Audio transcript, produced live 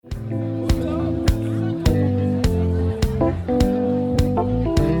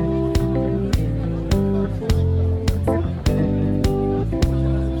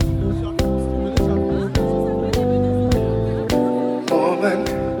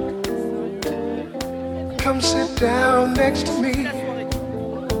Come sit down next to me.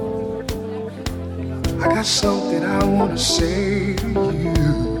 I got something I want to say to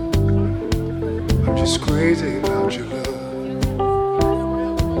you. I'm just crazy about your love.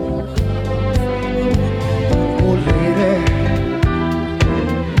 Oh lady,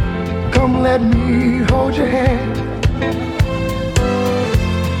 come let me hold your hand.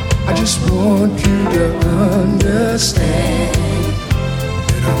 I just want you to understand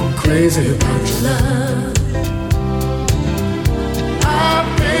that I'm crazy about your love. I've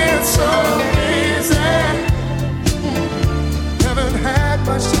been so busy, haven't had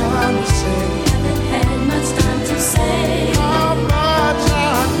much time to say. How much I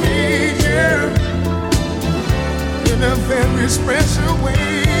need you in a very special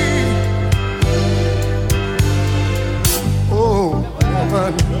way. Oh,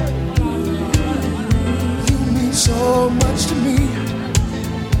 woman, you mean so much to me.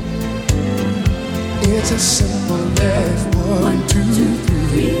 It's as simple as 1, 2,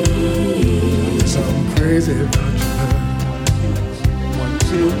 3. 'Cause I'm crazy about your love. 1,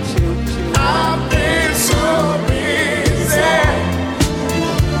 2, 2, 2. I've been so busy,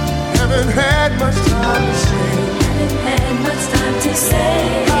 haven't had much time to say.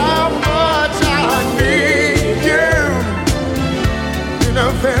 How much I need you in a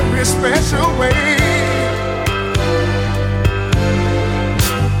very special way.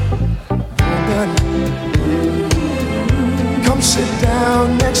 Come sit down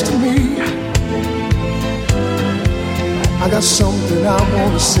next to me. I got something I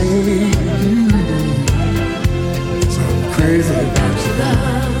want to say to you. So I'm crazy about your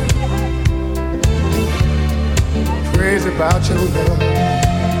love. Crazy about your love.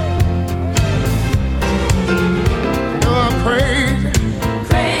 No, I'm crazy.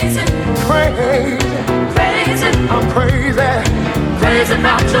 Crazy. Crazy. Crazy. I'm crazy. Crazy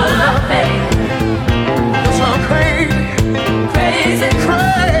about your love, babe. So I'm crazy. Crazy.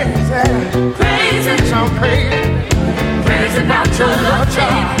 Crazy. Crazy. So I'm crazy. Crazy about your love,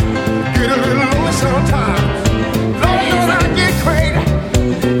 child. Get a little lonely sometimes. Lord knows I get crazy.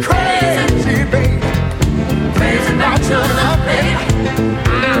 Crazy, baby. Crazy about your love, baby.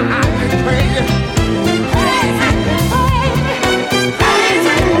 I get crazy. Crazy.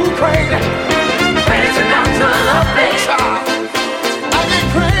 Crazy. Crazy. Crazy about your love, baby. I get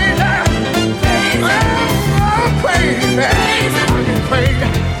crazy. Crazy. Oh, crazy. Crazy. I get crazy.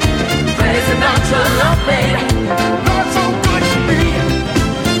 Crazy about your love, baby. Lord, so good to me.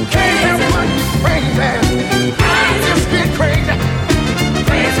 Can't help but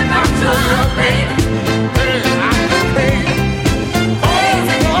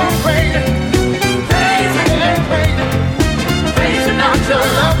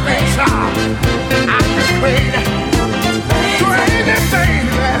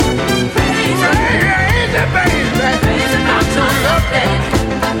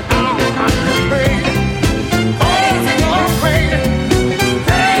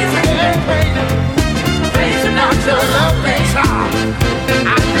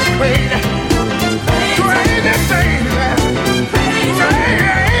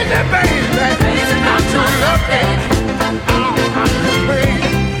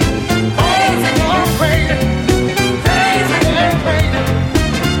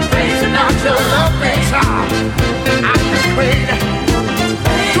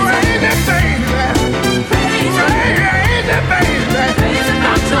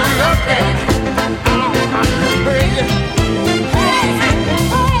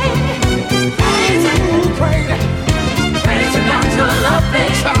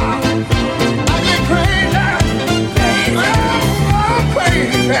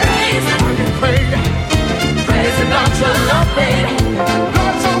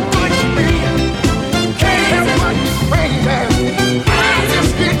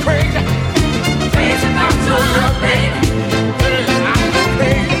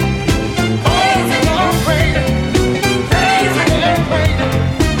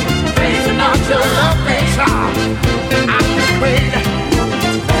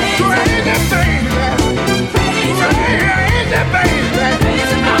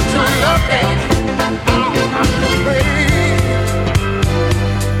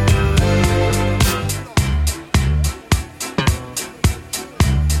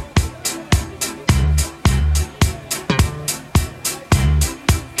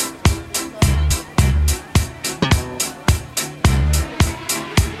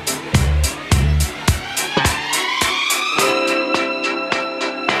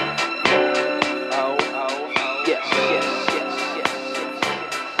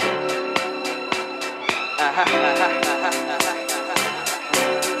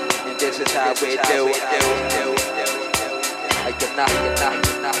is how we do it. Like a knock.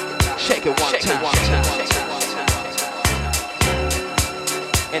 Shake it one time.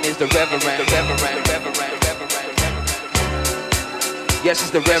 And it's the Reverend. Yes,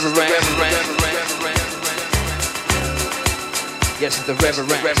 it's the Reverend. Yes, it's the Reverend.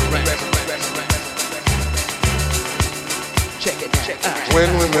 Check it. When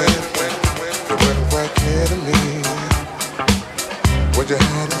we met, the weather quite clear to me. What you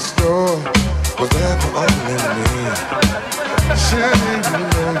had in store was there for only me. Surely you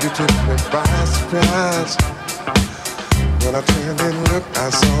know you took me by surprise. When I turned and looked, I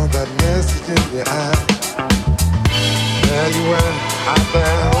saw that message in your eye. There you were, out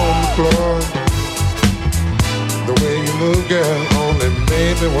there on the floor. The way you move, girl, only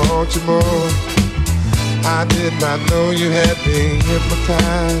made me want you more. I did not know you had me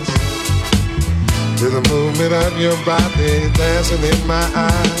hypnotized to the movement of your body dancing in my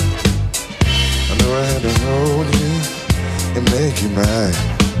eyes. I know I had to hold you and make you mine.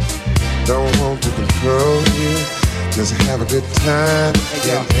 Don't want to control you, just have a good time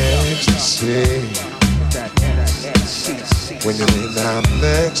in ecstasy. When you lay down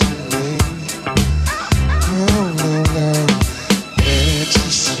next to me, oh no,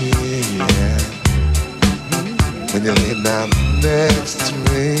 ecstasy, yeah. When you lay down next to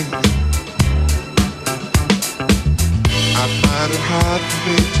me, I find it hard for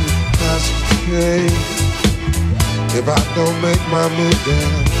me to concentrate. If I don't make my move,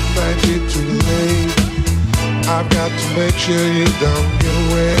 then it might be too late. I've got to make sure you don't get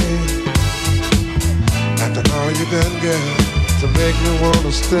away. After all you've done, girl, to make me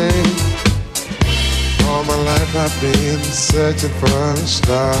wanna stay. All my life I've been searching for a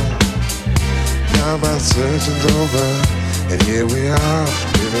star. Now my searching's over, and here we are,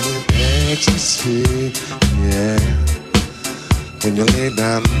 living in ecstasy, yeah. When you lay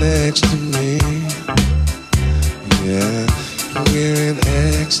down next to me, yeah, we're in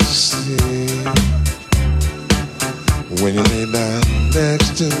ecstasy. When you lay down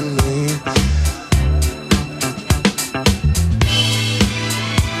next to me,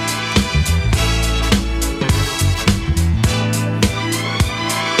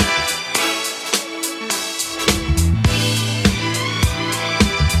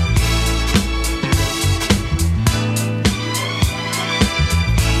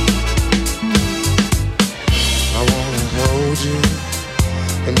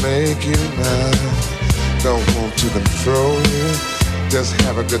 make you mine. Don't want to control you, just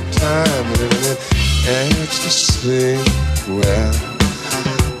have a good time living in ecstasy. Well,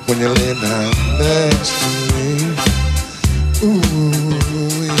 when you lay down next to me, ooh,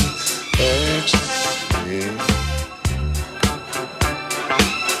 ecstasy.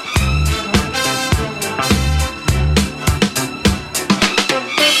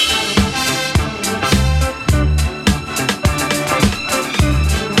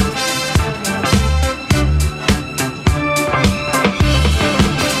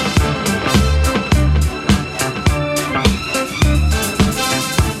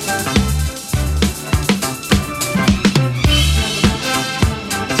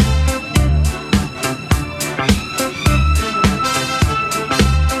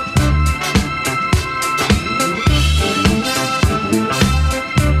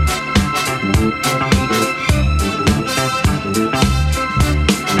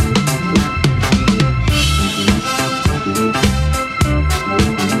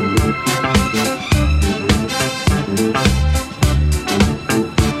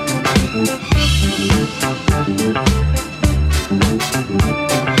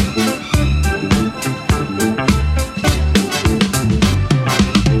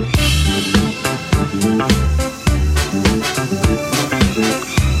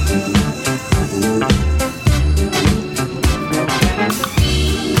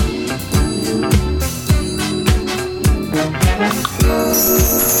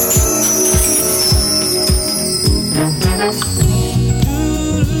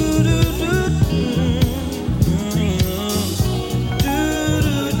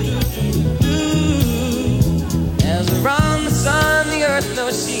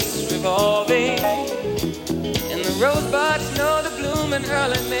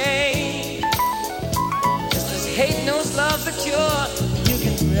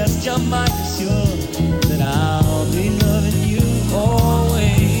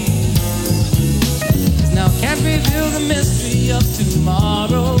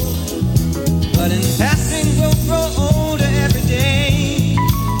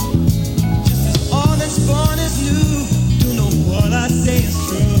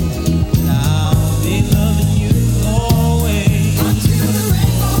 Until the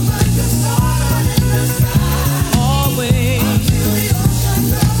rainbow breaks the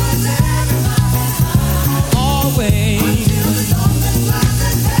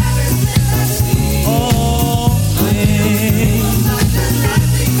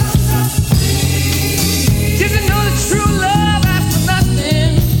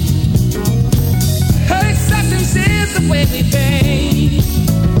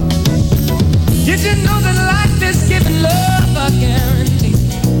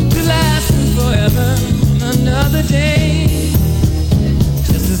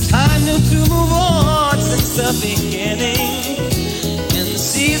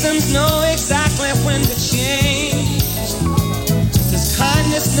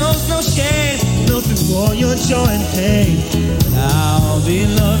knows no shame, knows before your joy and pain. I'll be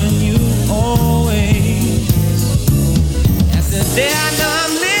loving you always. As the day I know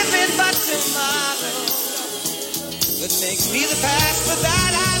I'm living, but tomorrow would make me the past, but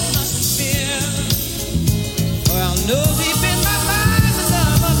that I mustn't fear. For I'll know deep in my mind the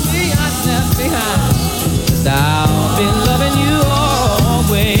love of me I left behind. 'Cause I'll be loving you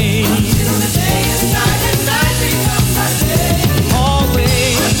always. Until the day is night and night becomes my day.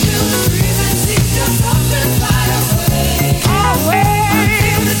 Always. Until the breezes seem to stop and fly away. Always.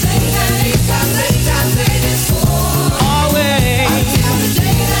 Until the day that is our late time late is born. Always. Until the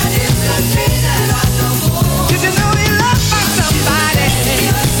day that is the day that I know more. Did you know you love by somebody?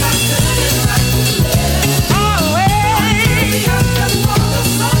 Yes, I could and right to live. Always.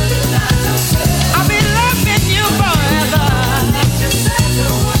 I'll be loving you forever.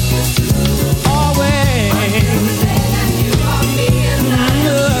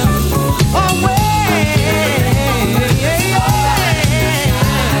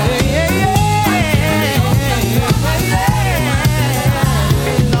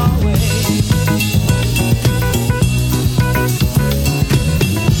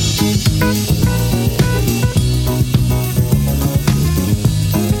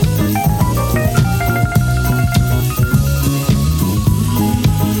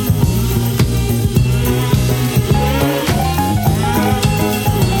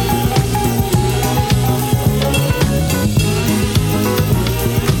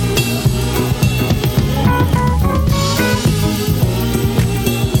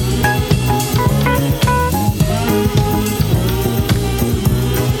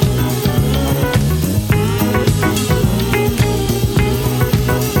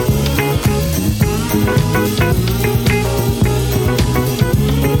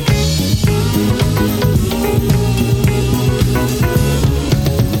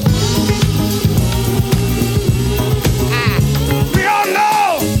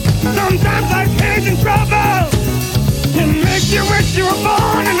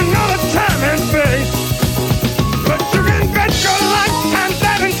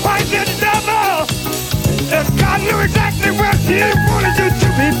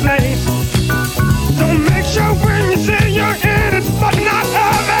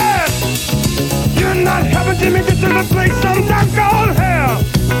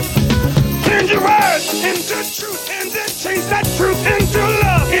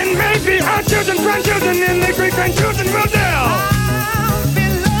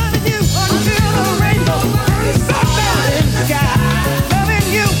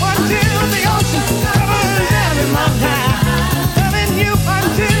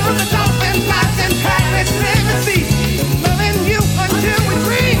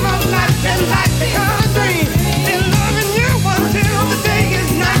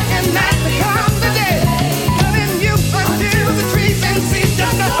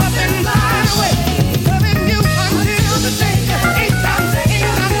 Loving you until the day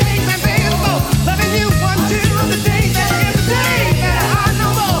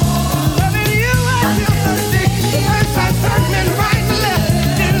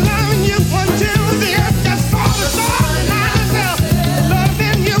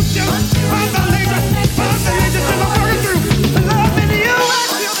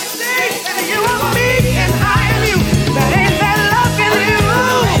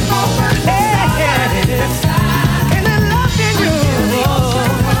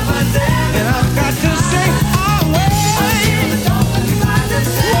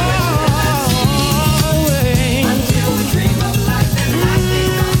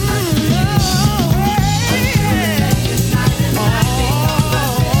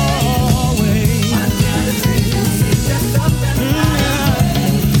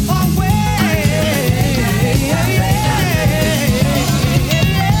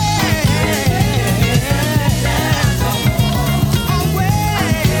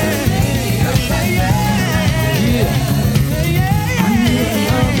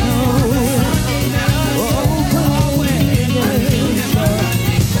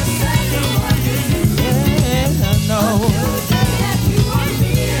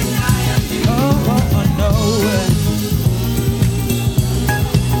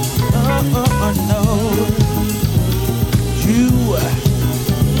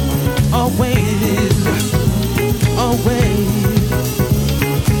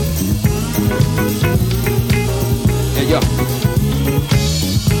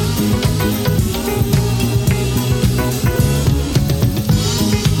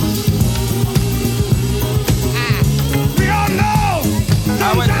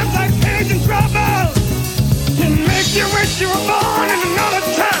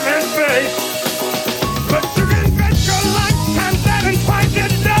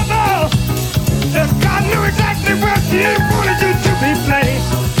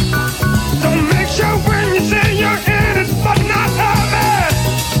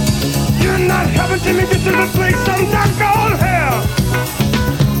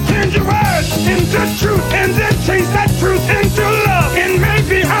change that truth into love. And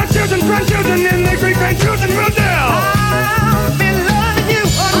maybe our children, grandchildren, and their great-grandchildren will tell. I've been loving you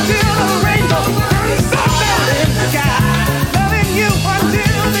until the rainbow turns up in the sky. Loving you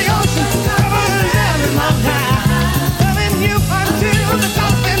until the ocean covers every mountain. Loving you until the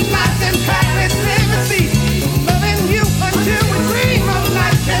dolphins flies and paddles in the sea. Loving you until we dream of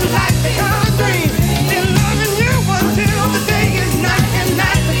life and life becomes a dream. And loving you until the day is night and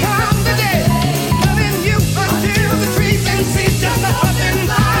night becomes the day. Loving you until the trees and seas just up and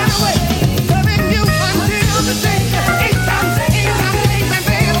fly away. Loving you until the day that eight times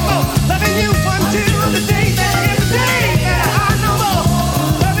available. Loving you until the day that is the day that I know more.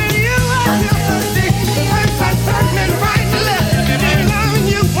 Loving you until the day the earth starts turning right and left. And loving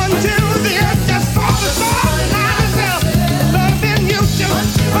you until the earth just falls apart and I myself. Loving you till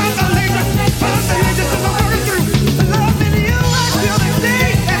the laser just over through. Loving you until the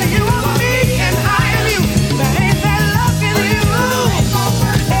day that you are me and I am you. There ain't that love in you. And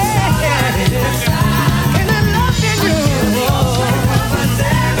that love in you.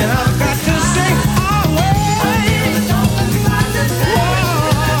 And I've got to say always.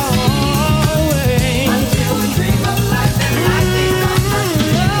 Until we dream of life and life becomes a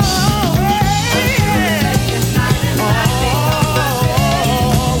dream.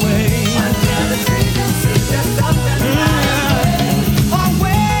 Until the trees and seas just up and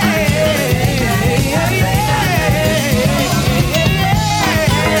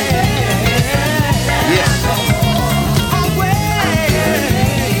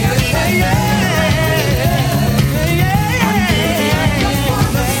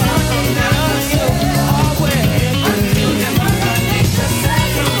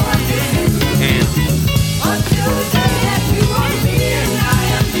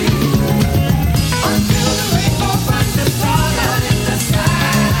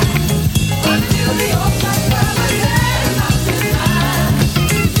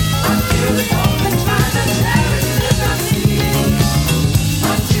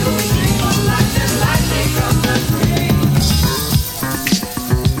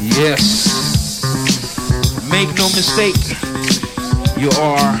Yes. Make no mistake, you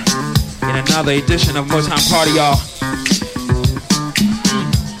are in another edition of Motown Party, y'all.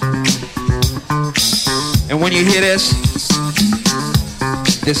 And when you hear this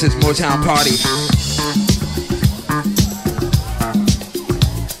is Motown Party.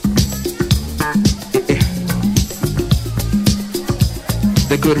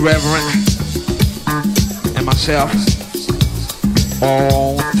 The good Reverend and myself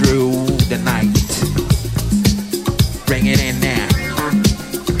all through the night. Bring it in now.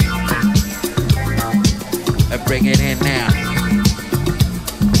 Bring it in now.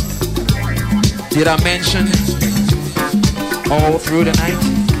 Did I mention all through the night?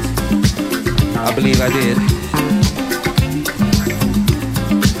 I believe I did.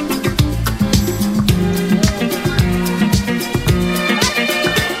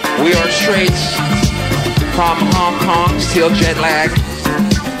 We are straight from Hong Kong, still jet lag,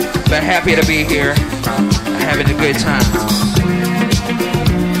 but happy to be here, having a good time.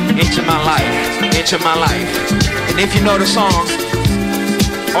 Into my life. And if you know the song,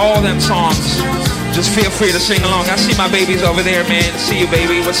 all them songs, just feel free to sing along. I see my babies over there, man. See you,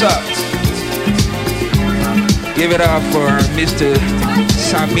 baby. What's up? Give it up for Mr.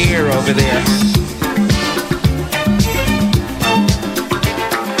 Samir over there.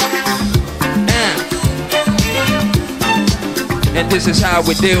 And this is how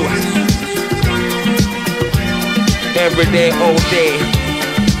we do it. Every day, all day.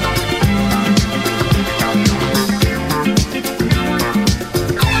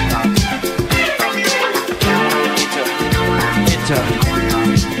 Enter.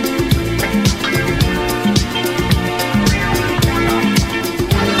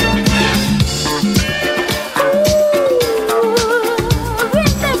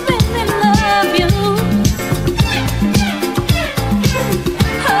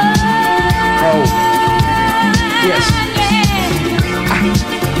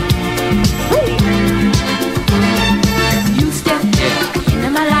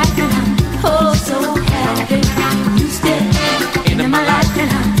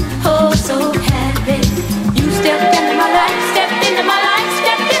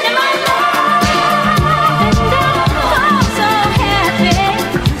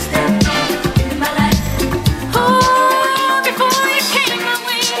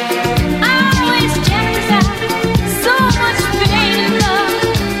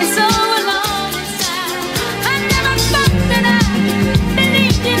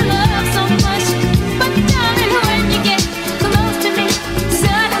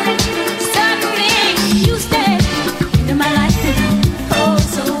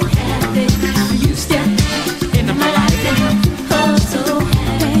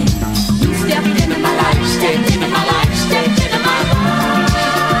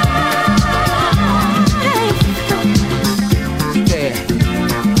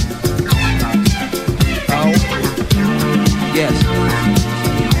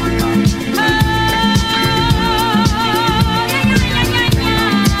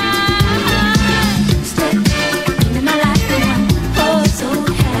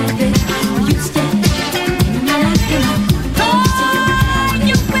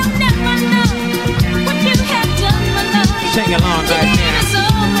 Sing along right now. So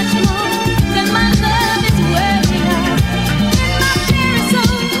much more than my love is worth. In my very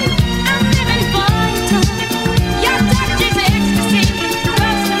soul, I'm living for you. Your touch is ecstasy,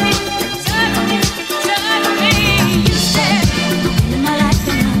 close to me, suddenly. You step into my life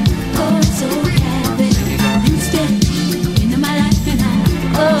and I'm oh so happy. You step into my life and I'm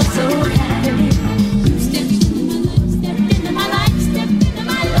oh so happy. You step into my life, step into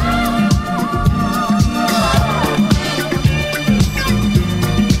my life.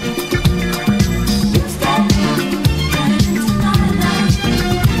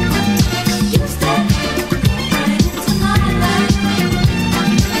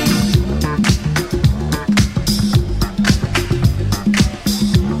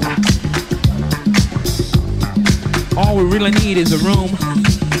 All we really need is a room,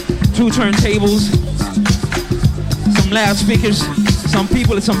 2 turntables, some loudspeakers, some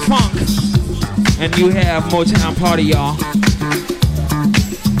people and some funk, and you have Motown Party, y'all.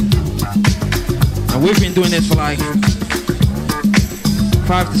 And we've been doing this for like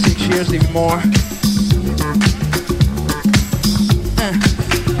 5 to 6 years, even more.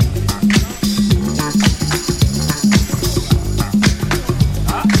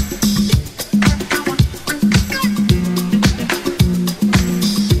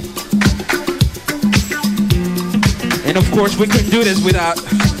 And of course, we couldn't do this without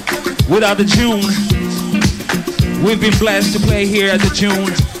the June. We've been blessed to play here at the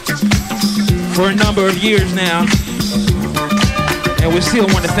June for a number of years now, and we still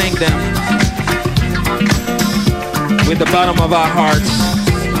want to thank them with the bottom of our hearts.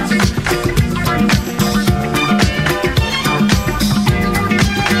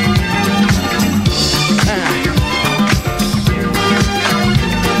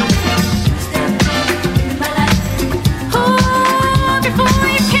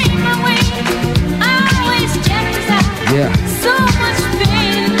 Yeah. So much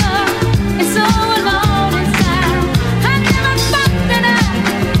pain in love, and so alone inside. I never thought that I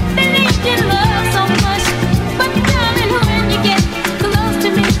believed in love so much, but darling, when you get close to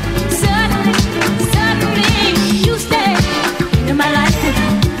me, suddenly, you step into my life and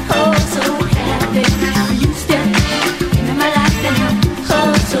I'm oh so happy. You step into my life and I'm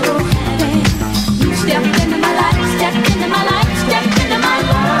oh so happy. You step into my life, step into my life, step into my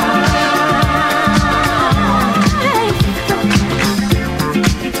life.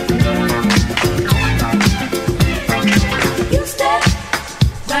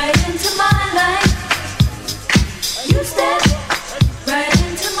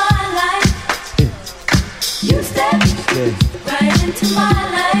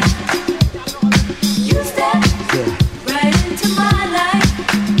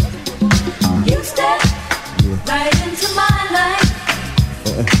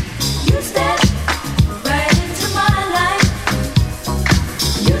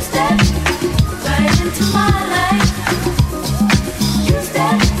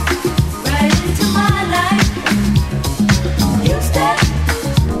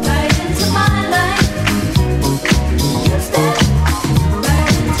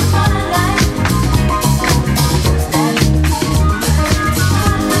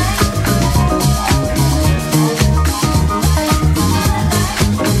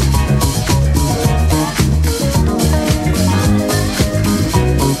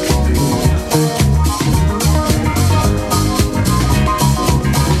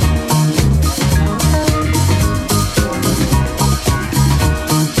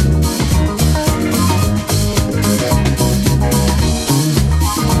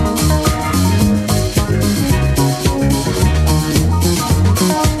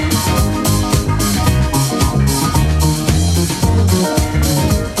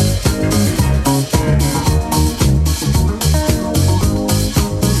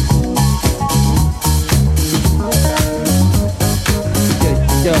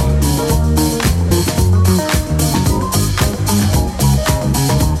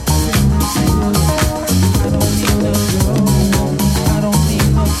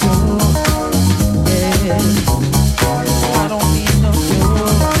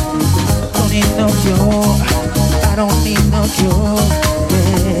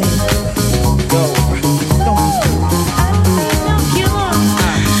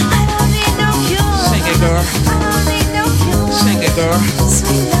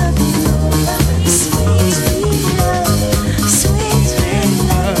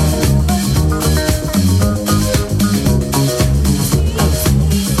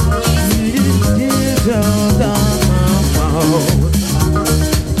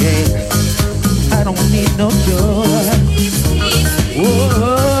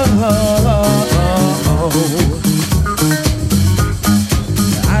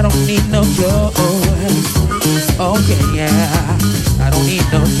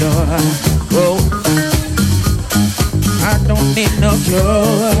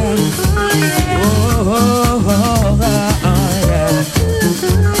 cure. Yeah.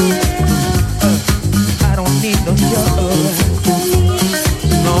 I don't need no cure.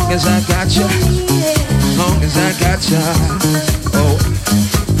 As long as I got you, as long as I got you. Oh.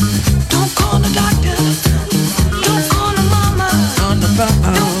 Don't call the doctor, don't call the mama, don't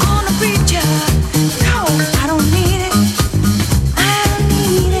call the preacher. No, I don't need it, I don't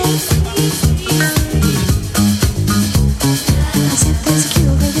need it. 'Cause if there's a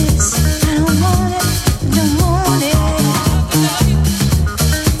cure for this, I don't want it, don't want it.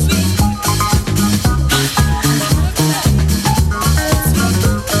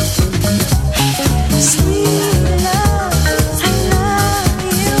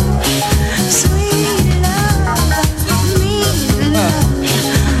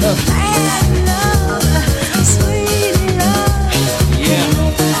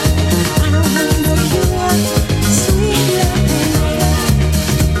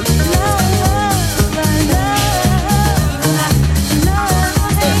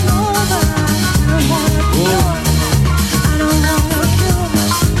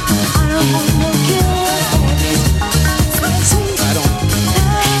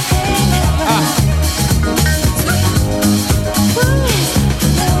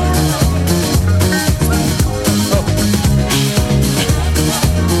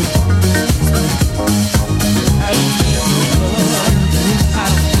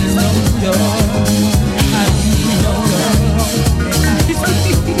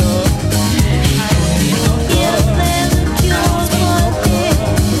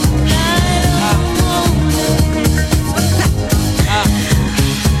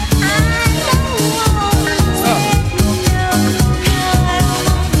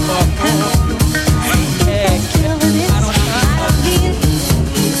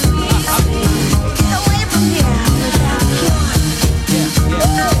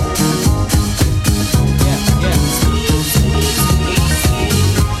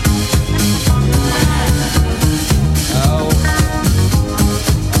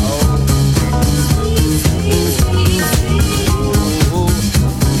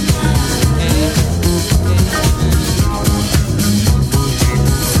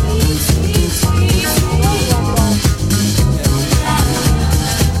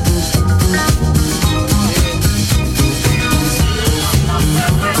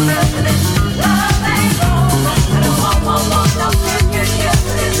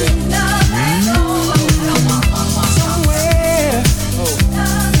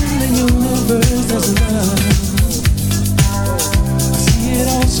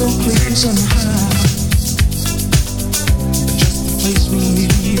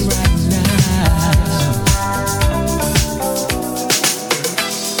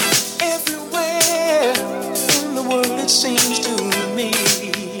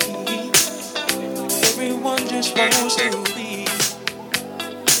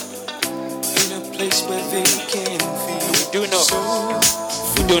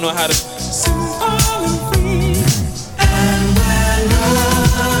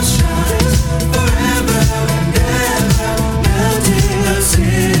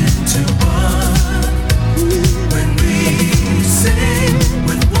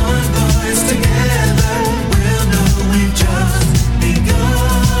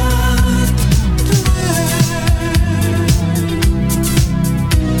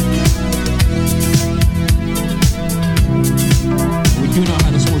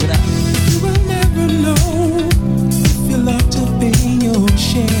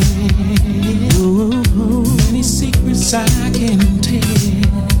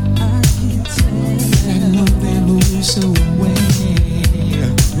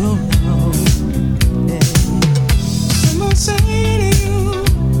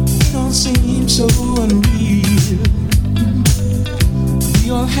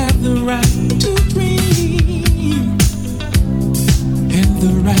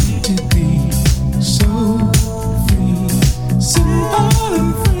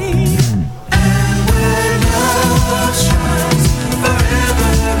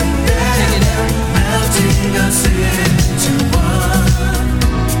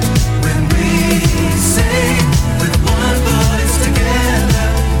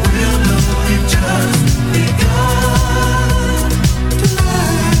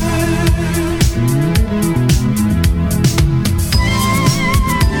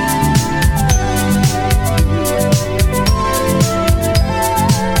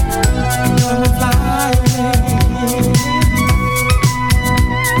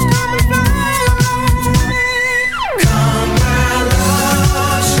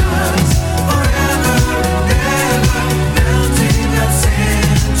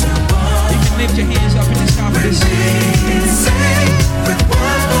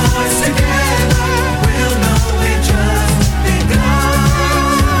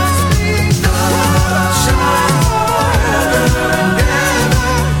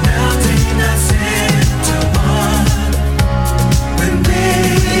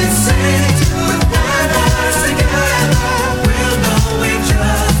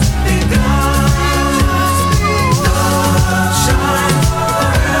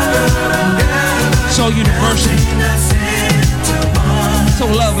 universal. So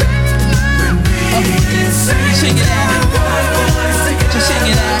lovely. Sing it out. Just sing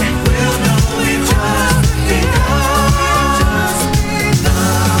it out.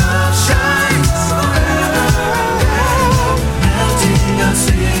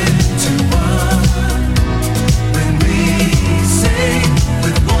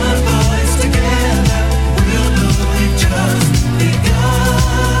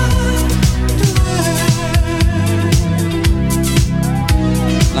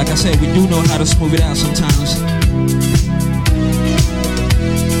 Like I said, we do know how to smooth it out sometimes.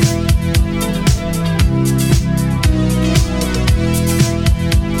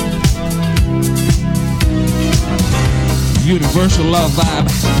 Universal love vibe.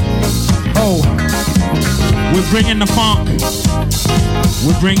 Oh, we're bringing the funk.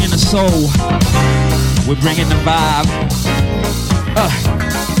 We're bringing the soul. We're bringing the vibe.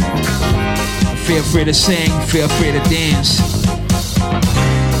 Feel free to sing. Feel free to dance.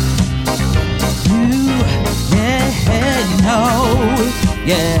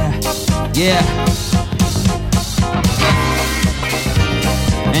 Yeah.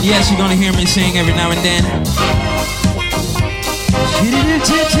 And yes, you're gonna hear me sing every now and then.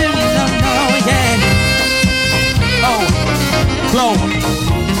 Oh, flow.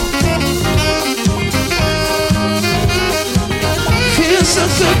 Feels so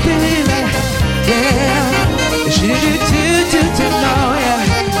good, baby. Yeah.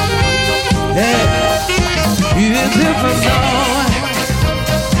 Beautiful,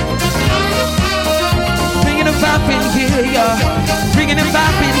 bringing the vibe in here, yeah. Bringing the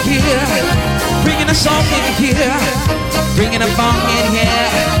vibe in here. Bringing the song in here. Bringing the funk in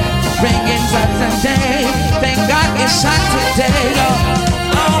here. Bringing Saturday. Thank God it's Saturday.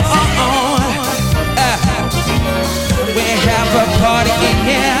 We have a party in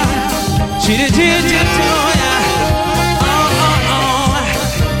here.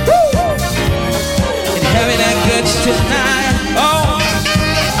 And having that good tonight. Oh.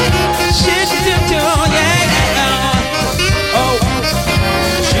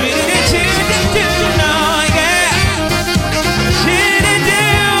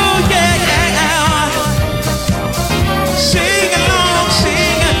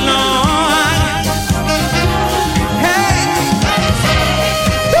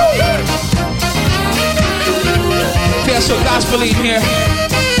 So gospel in here.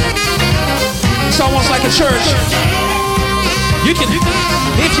 It's almost like a church. You can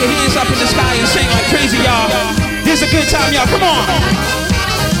lift your hands up in the sky and sing like crazy, y'all. This is a good time, y'all. Come on.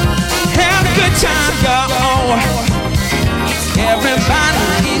 Have a good time, y'all.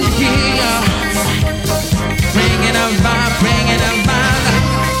 Everybody in here. Bringing a vibe, bringing a vibe.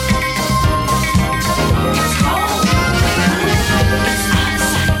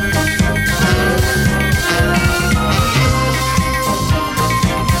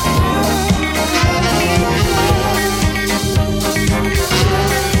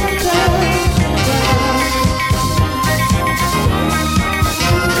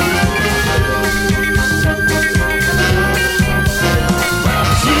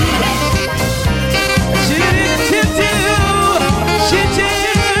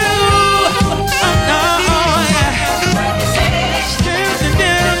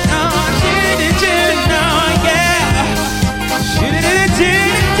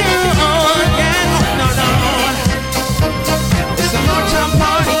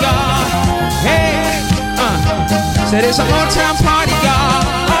 Said it's a Motown party, y'all.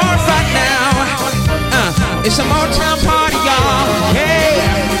 All right now. It's a Motown party, y'all. Hey.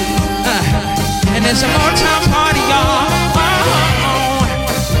 And it's a Motown party, y'all.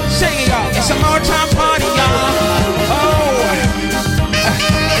 Sing it, y'all. It's a Motown party, y'all. Oh.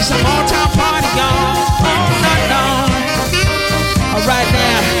 It's a Motown party, y'all. Oh, no. All right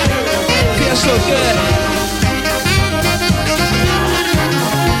now. Feels so good.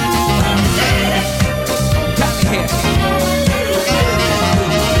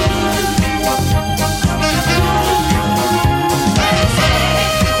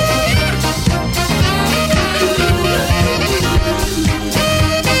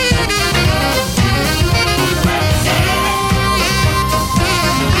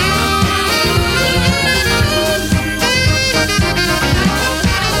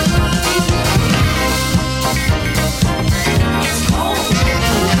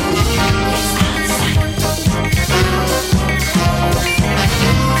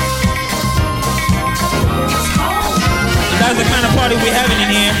 That's the kind of party we're having in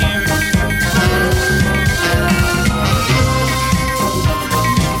here.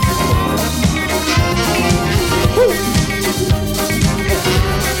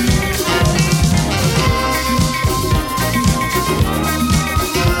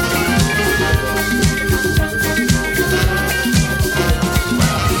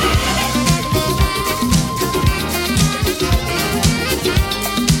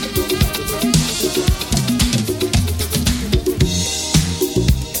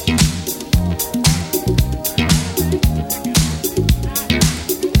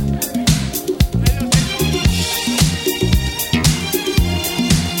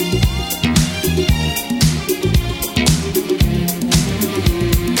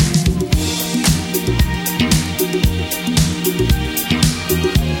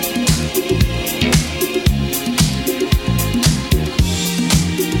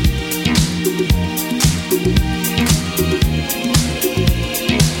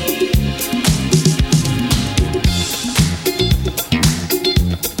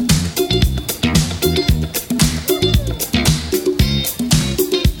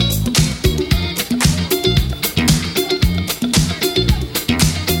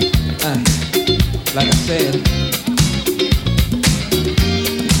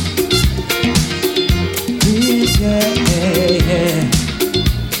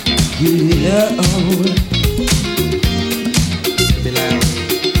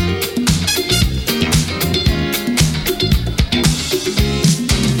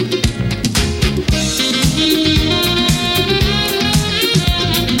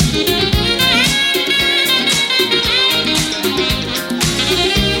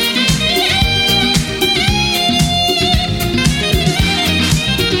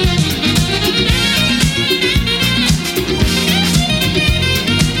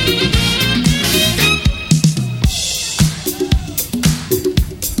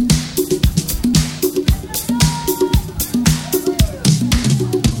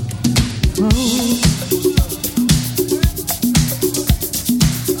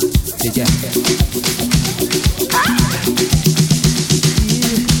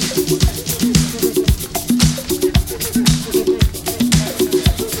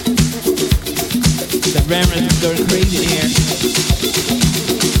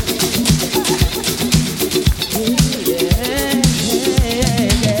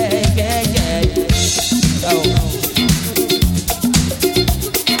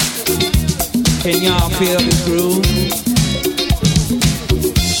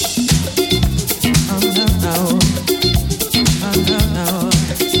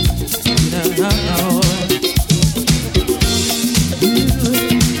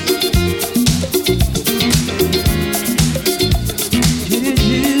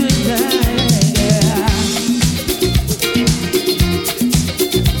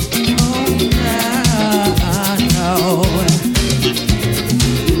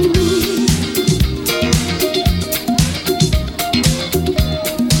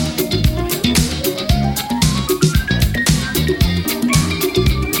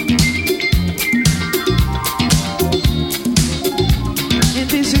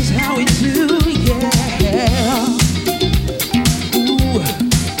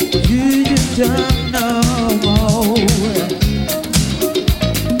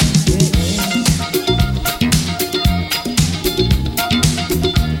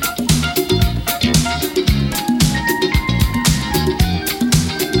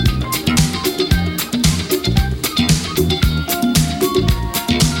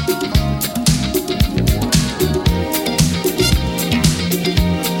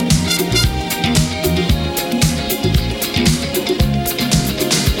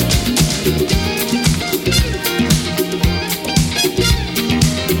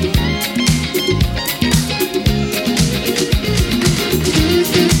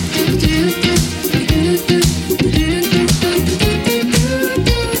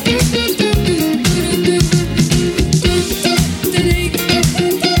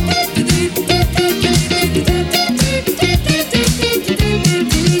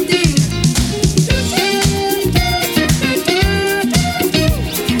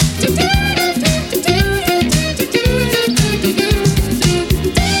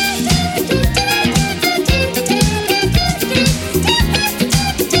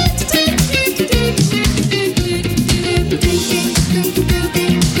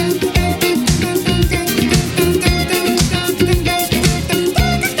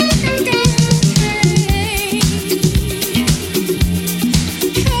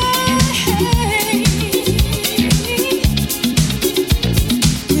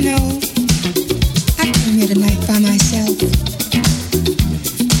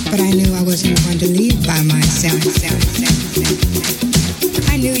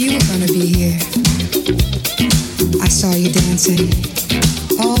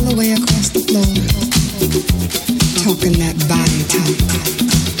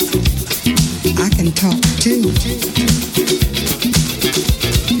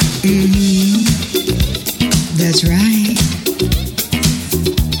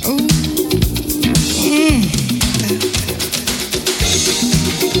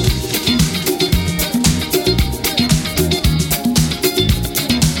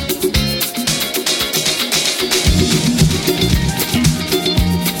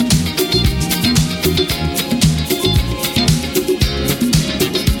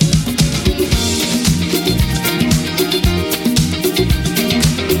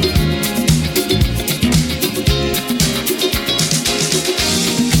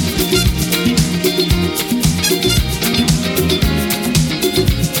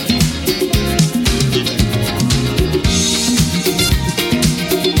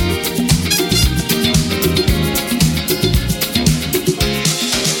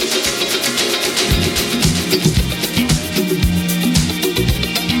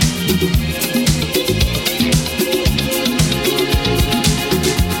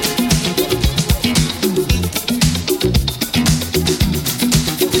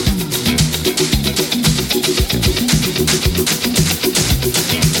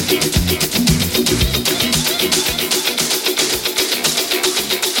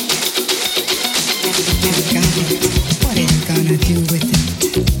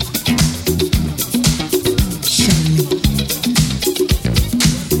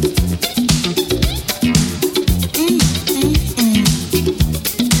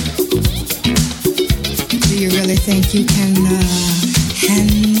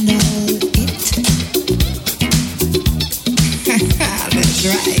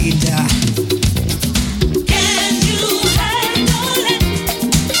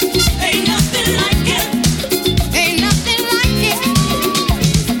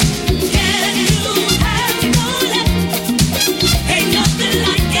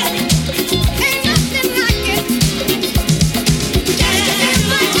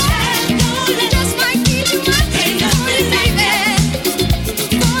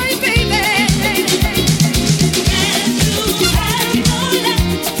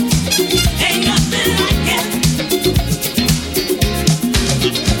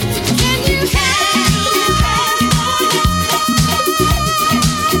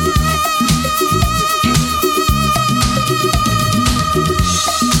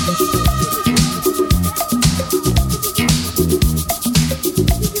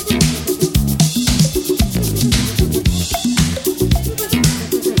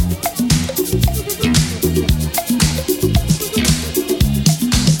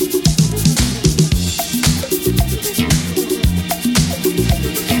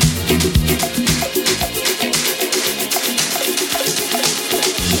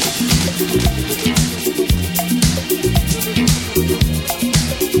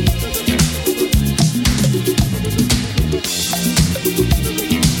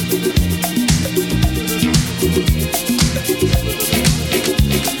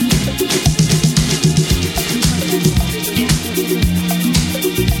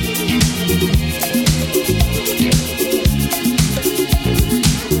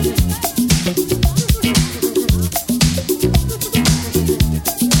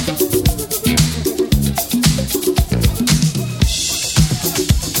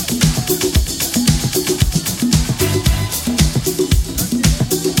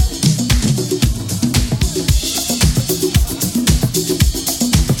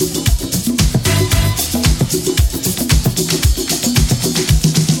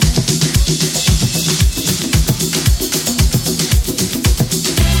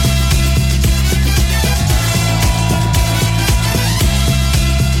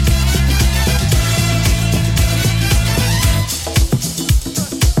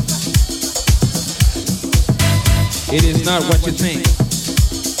 It is not what you think.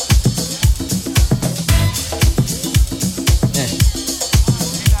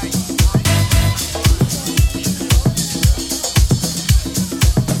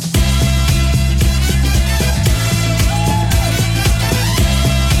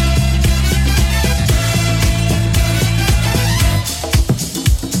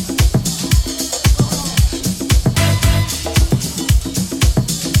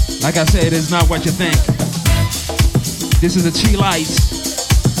 Like I said, it's not what you think. This is the Chi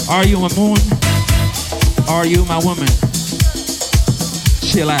Lights. Are you a moon? Are you my woman?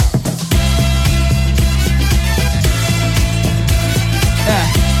 Chill out.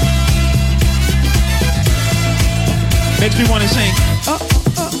 Makes me want to sing.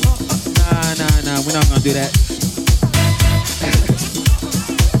 Nah, we're not gonna do that.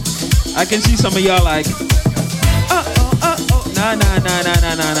 I can see some of y'all like,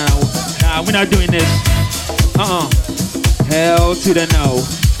 Nah, we're not doing this. Hell to the no.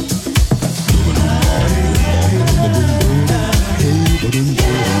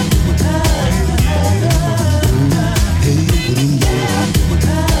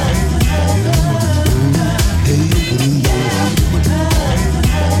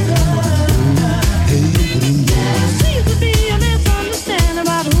 Seems to be a misunderstanding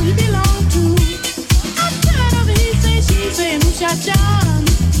about who you belong to. I'm tired of he say, she say, who shot John?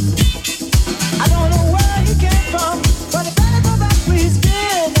 I don't know where he came from, but I better go back where he's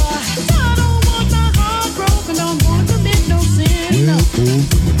been. I don't want my heart broken, don't want to commit no sin.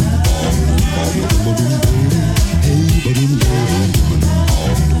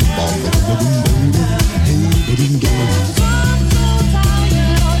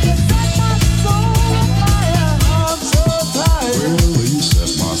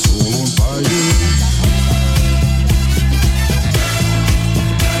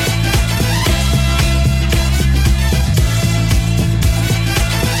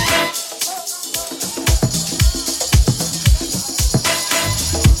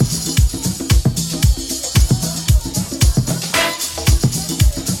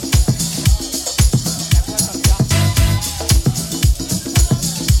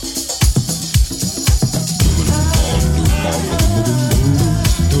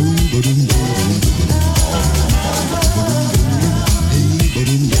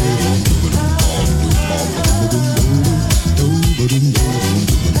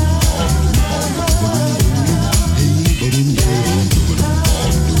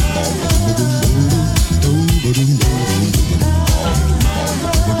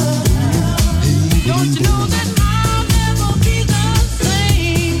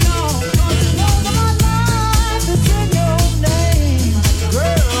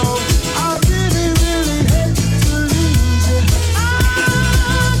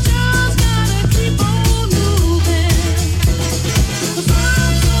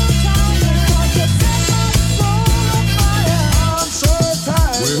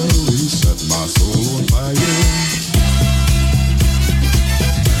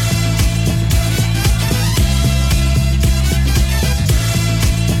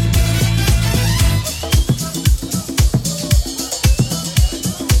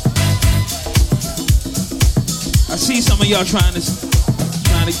 Y'all trying to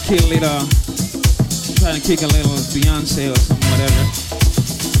kill it, trying to kick a little Beyonce or something, whatever.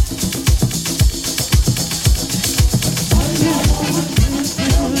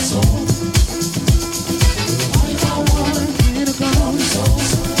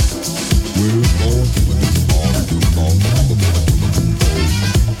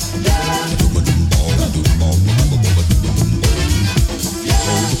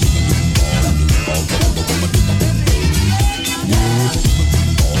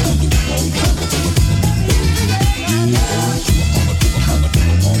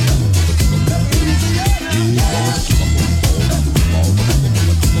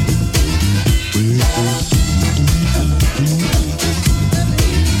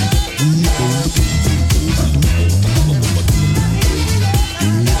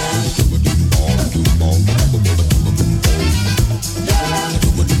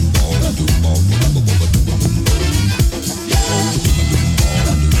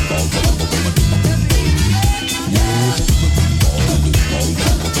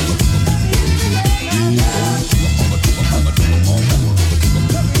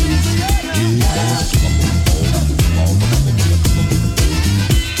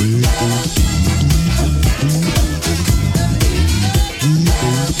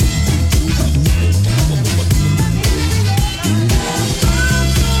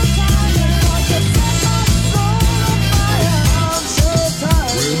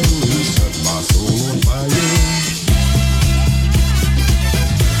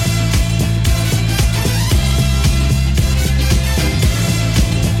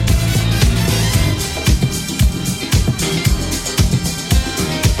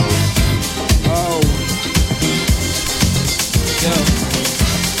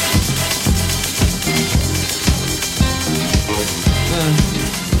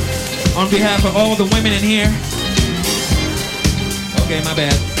 On behalf of all the women in here. Okay, my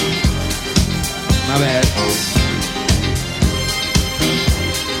bad. My bad.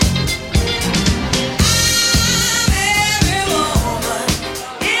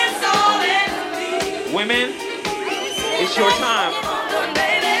 Women, it's your time.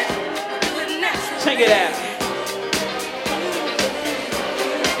 Sing it out.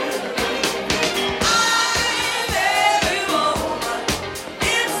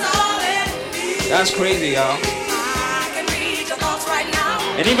 That's crazy, y'all.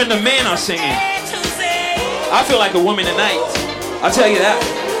 And even the men are singing. I feel like a woman tonight. I'll tell you that.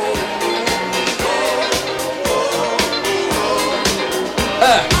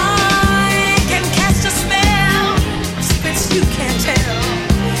 I can cast a spell, secrets you can't tell.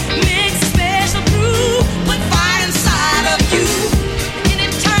 Mix a special brew, put fire inside of you.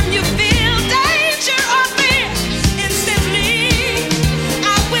 Anytime you feel danger or fear, instantly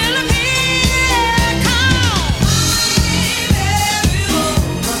I will appear. Come, every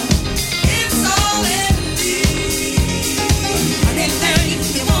woman, it's all in me. Anything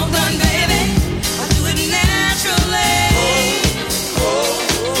you want done, baby, I'll do it naturally.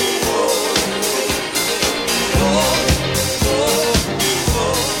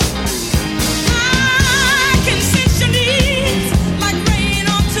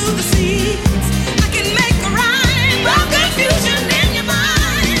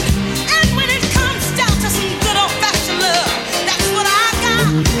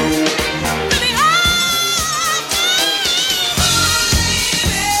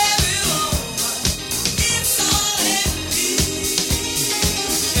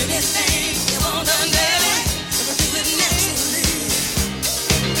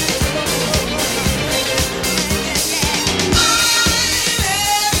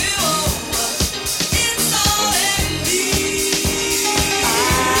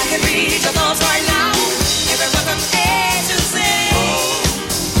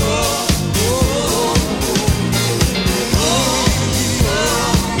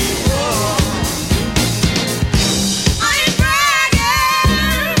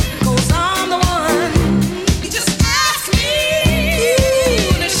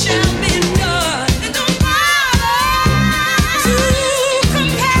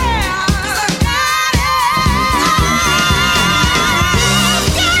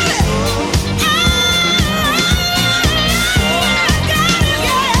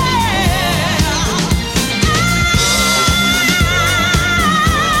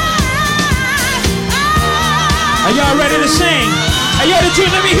 Are y'all ready to sing? Are y'all ready to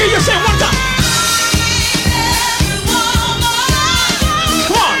let me hear you sing one time?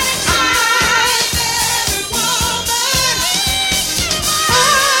 Come on.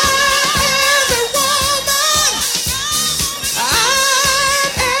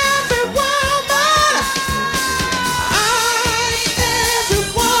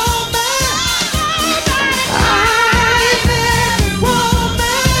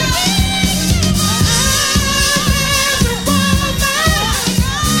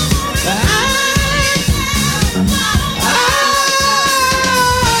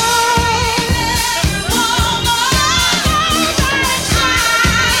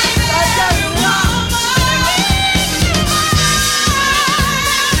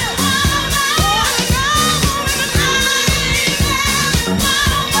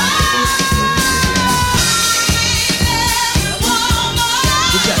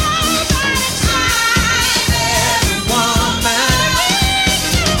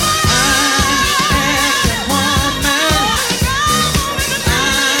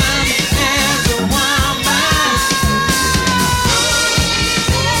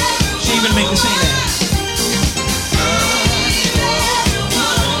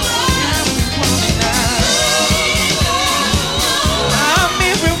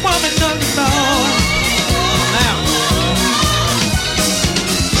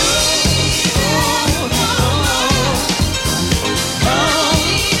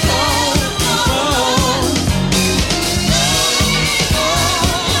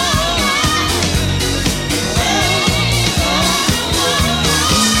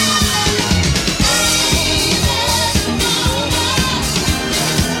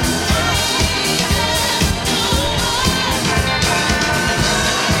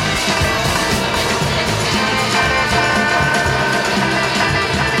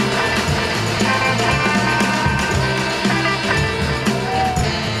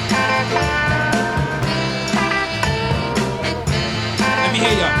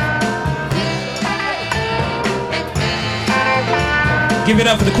 Give it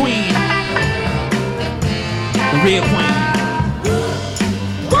up for the queen, the real queen.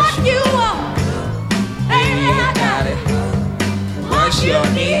 What you want? your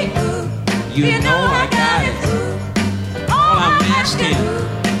need. You know I got it. All I'm asking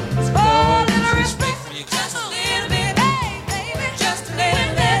is for a little respect from you. Just a little bit, hey, baby, just a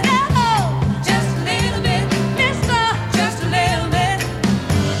little bit. Just a little bit, mister, just a little bit.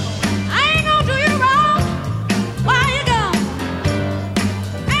 I ain't gonna do you wrong while you're gone.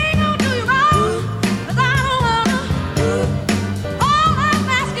 I ain't gonna do you wrong, 'cause I don't wanna. All I'm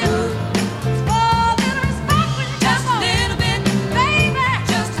asking is for a little respect from you. Just a little bit, baby,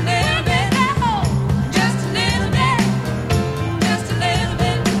 just a little bit. Just a little bit, just a little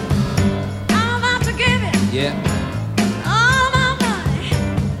bit. I'm about to give it. Yeah. All my money,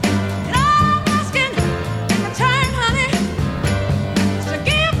 and all I'm asking in return, honey, is to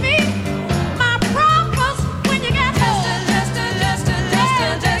give me my promise when you get home.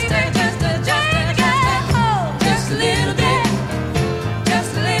 Just a little bit,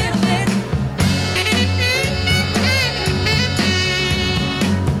 just a little bit.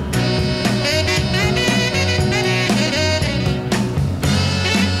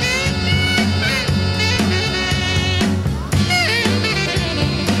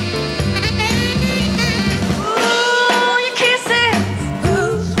 Ooh, your kisses,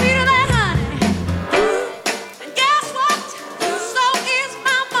 sweeter than honey. And guess what? So is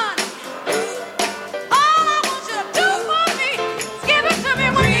my money. All I want you to do for me is give it to me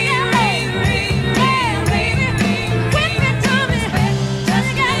when you get home. Yeah, baby, whip it to me till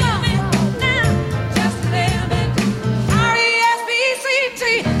you get home. Now, just a little bit. R-E-S-P-C-T,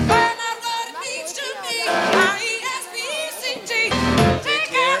 find out what it means to me. R-E-S-P-C-T,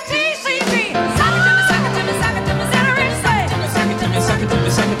 T-M-T-C-T. Sock it to me, sock it to me, sock it to me, little rich say. Suck it to me, suck it to me,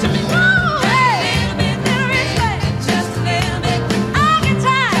 suck it to me. Ooh, hey, little rich say. Just a little bit. I'll get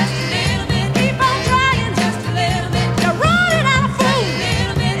tired. Just a little bit. Keep on trying. Just a little bit. You're running out of food. Just a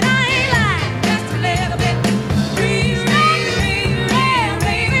little bit. And I ain't lying. Just a little bit. Baby.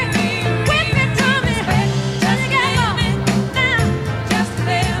 Whip it to me till you get home. Now, just a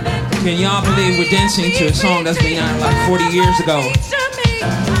little bit. Can y'all believe we're dancing to a song that's been out like 40 years ago? To me.